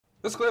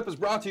This clip is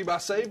brought to you by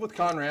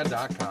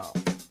SaveWithConrad.com.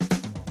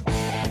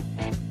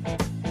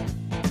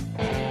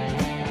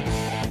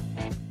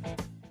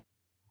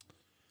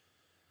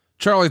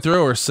 Charlie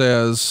Thrower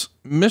says,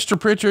 Mr.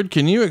 Prichard,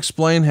 can you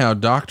explain how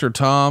Dr.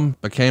 Tom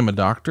became a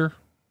doctor?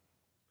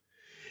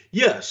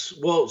 Yes.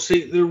 Well,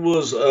 see, there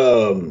was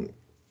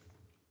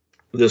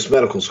this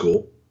medical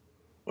school,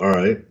 all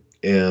right,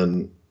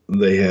 and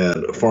they had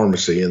a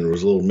pharmacy, and there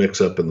was a little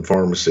mix-up in the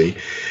pharmacy,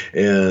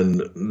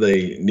 and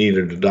they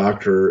needed a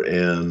doctor,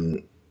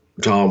 and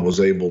Tom was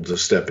able to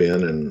step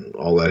in, and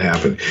all that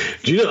happened.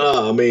 Do you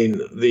know, I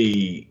mean,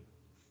 the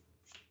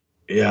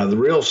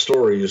real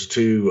story is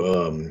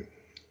too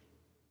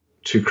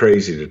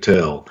crazy to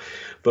tell,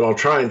 but I'll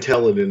try and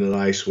tell it in a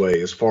nice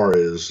way as far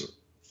as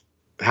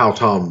how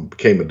Tom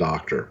became a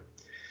doctor.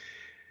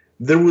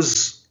 There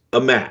was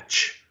a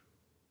match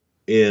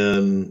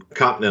in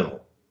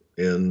Continental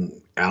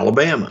in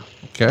Alabama.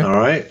 Okay. All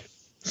right.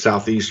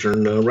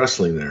 Southeastern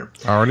wrestling there.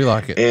 I already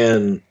like it.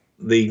 And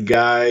the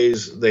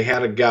guys, they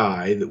had a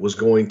guy that was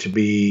going to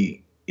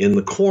be in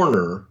the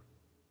corner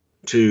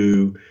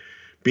to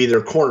be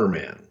their corner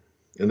man.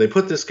 And they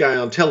put this guy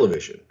on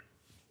television.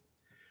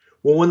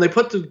 Well, when they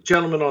put the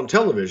gentleman on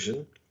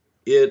television,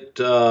 it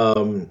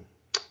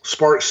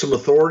sparked some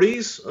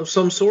authorities of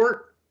some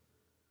sort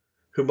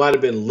who might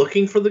have been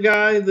looking for the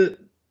guy that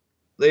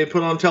they had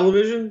put on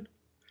television.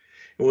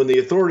 And when the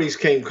authorities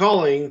came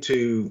calling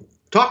to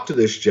talk to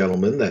this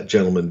gentleman, that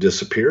gentleman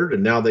disappeared,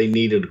 and now they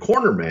needed a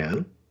corner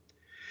man.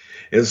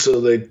 And so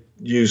they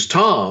used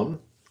Tom,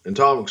 and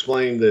Tom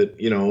explained that,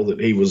 that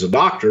he was a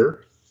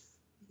doctor,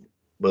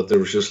 but there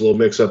was just a little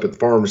mix-up at the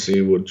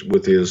pharmacy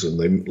with his, and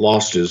they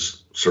lost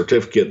his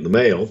certificate in the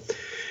mail.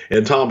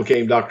 And Tom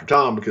became Dr.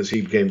 Tom because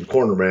he became the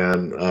corner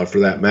man for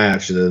that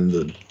match, and then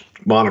the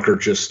moniker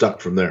just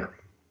stuck from there.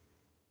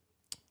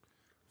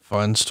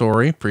 Fun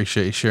story.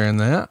 Appreciate you sharing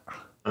that.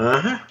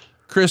 Uh-huh.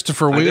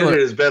 Christopher Wheeler. I did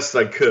it as best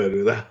I could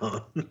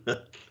without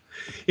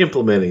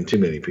implementing too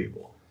many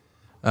people.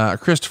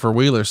 Christopher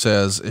Wheeler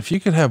says, if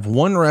you could have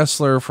one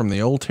wrestler from the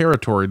old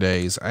territory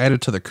days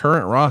added to the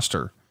current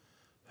roster,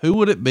 who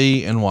would it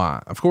be and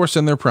why? Of course,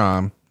 in their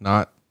prime,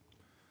 not,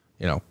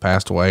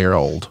 passed away or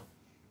old.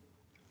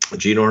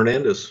 Gino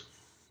Hernandez.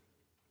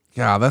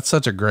 Yeah, that's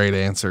such a great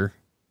answer.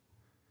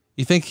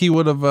 You think he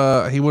would have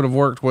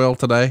worked well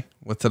today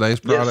with today's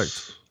product?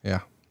 Yes.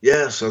 Yeah.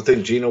 Yes, I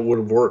think Gino would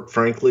have worked,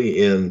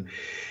 frankly, in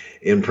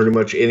pretty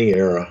much any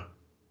era.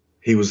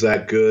 He was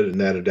that good and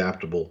that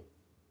adaptable.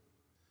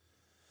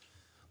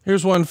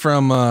 Here's one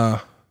from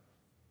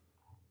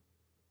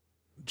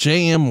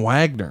J.M.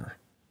 Wagner.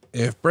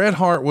 If Bret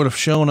Hart would have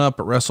shown up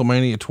at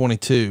WrestleMania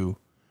 22,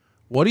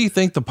 what do you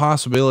think the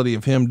possibility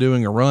of him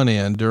doing a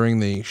run-in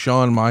during the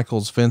Shawn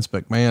Michaels Vince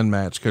McMahon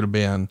match could have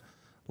been,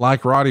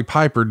 like Roddy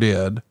Piper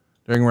did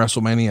during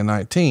WrestleMania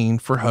 19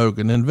 for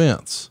Hogan and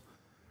Vince?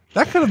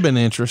 That could have been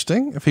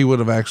interesting if he would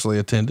have actually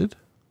attended.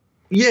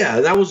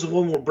 Yeah, that was the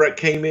one where Bret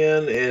came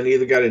in and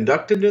either got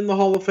inducted in the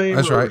Hall of Fame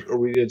or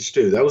we did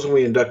Stu. That was when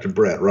we inducted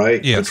Bret,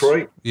 right? Yes.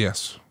 Detroit?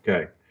 Yes.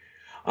 Okay.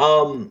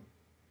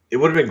 It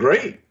would have been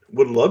great.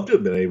 Would love to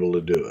have been able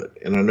to do it.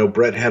 And I know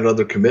Bret had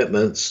other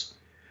commitments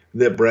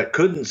that Bret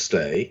couldn't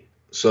stay.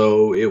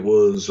 So it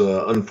was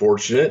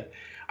unfortunate.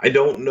 I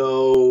don't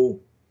know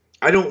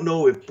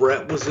if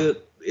Bret was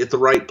at the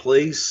right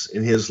place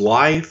in his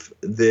life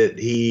that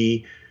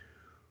he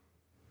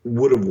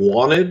would have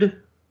wanted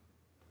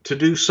to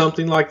do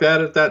something like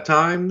that at that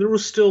time. There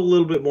was still a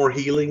little bit more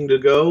healing to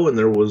go, and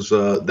there was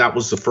that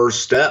was the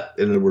first step,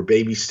 and there were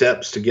baby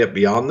steps to get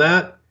beyond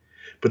that.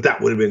 But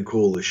that would have been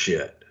cool as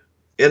shit.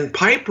 And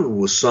Piper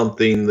was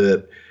something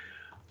that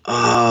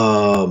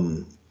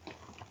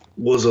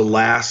was a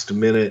last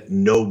minute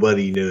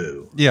nobody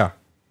knew. Yeah.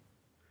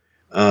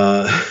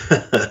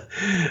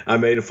 I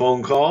made a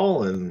phone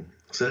call and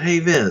said, "Hey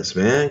Vince,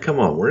 man, come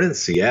on, we're in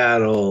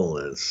Seattle.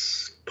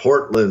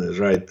 Portland is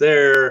right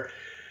there,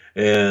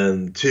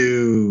 and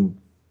two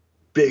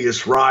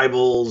biggest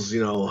rivals,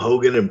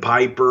 Hogan and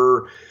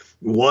Piper.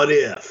 What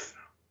if?"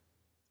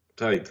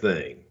 type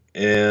thing.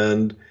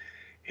 And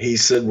he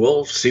said,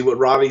 "Well, see what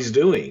Roddy's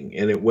doing."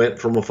 And it went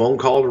from a phone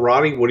call to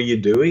Roddy, "What are you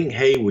doing?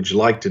 Hey, would you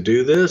like to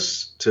do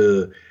this?"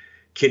 to,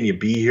 "Can you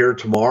be here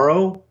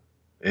tomorrow?"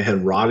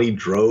 And Roddy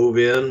drove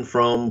in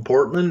from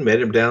Portland, met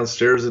him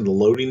downstairs in the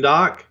loading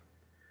dock.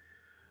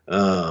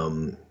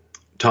 Tom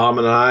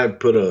and I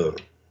put a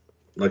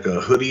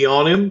hoodie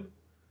on him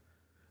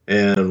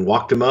and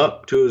walked him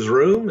up to his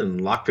room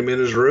and locked him in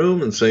his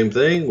room. And same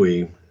thing,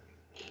 we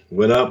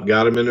went up,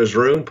 got him in his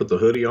room, put the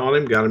hoodie on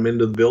him, got him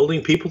into the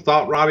building. People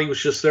thought Roddy was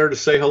just there to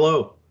say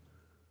hello.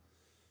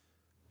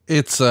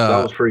 That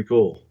was pretty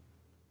cool.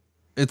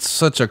 It's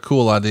such a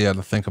cool idea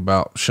to think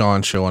about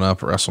Shawn showing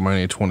up at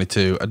WrestleMania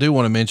 22. I do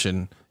want to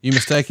mention, you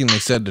mistakenly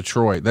said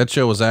Detroit. That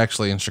show was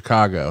actually in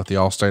Chicago at the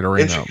Allstate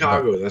Arena. In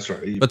Chicago, that's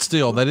right. But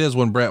still, that is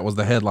when Bret was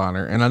the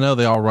headliner. And I know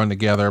they all run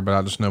together, but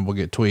I just know we'll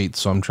get tweets,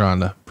 so I'm trying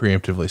to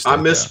preemptively state I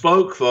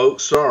misspoke,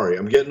 folks. Sorry,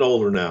 I'm getting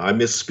older now. I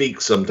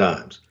misspeak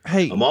sometimes.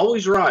 Hey, I'm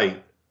always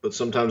right, but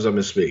sometimes I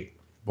misspeak.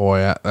 Boy,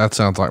 that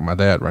sounds like my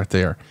dad right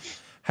there.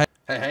 Hey,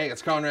 Hey,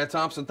 it's Conrad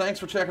Thompson. Thanks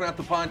for checking out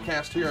the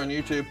podcast here on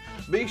YouTube.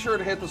 Be sure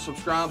to hit the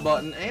subscribe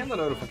button and the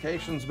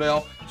notifications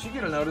bell so you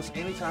get a notice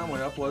anytime we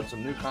upload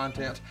some new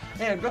content.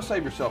 And go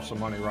save yourself some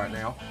money right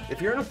now.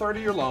 If you're in a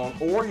 30-year loan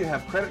or you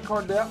have credit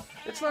card debt,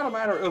 it's not a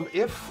matter of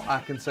if I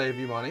can save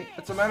you money.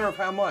 It's a matter of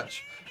how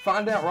much.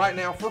 Find out right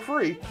now for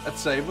free at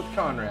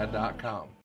SaveWithConrad.com.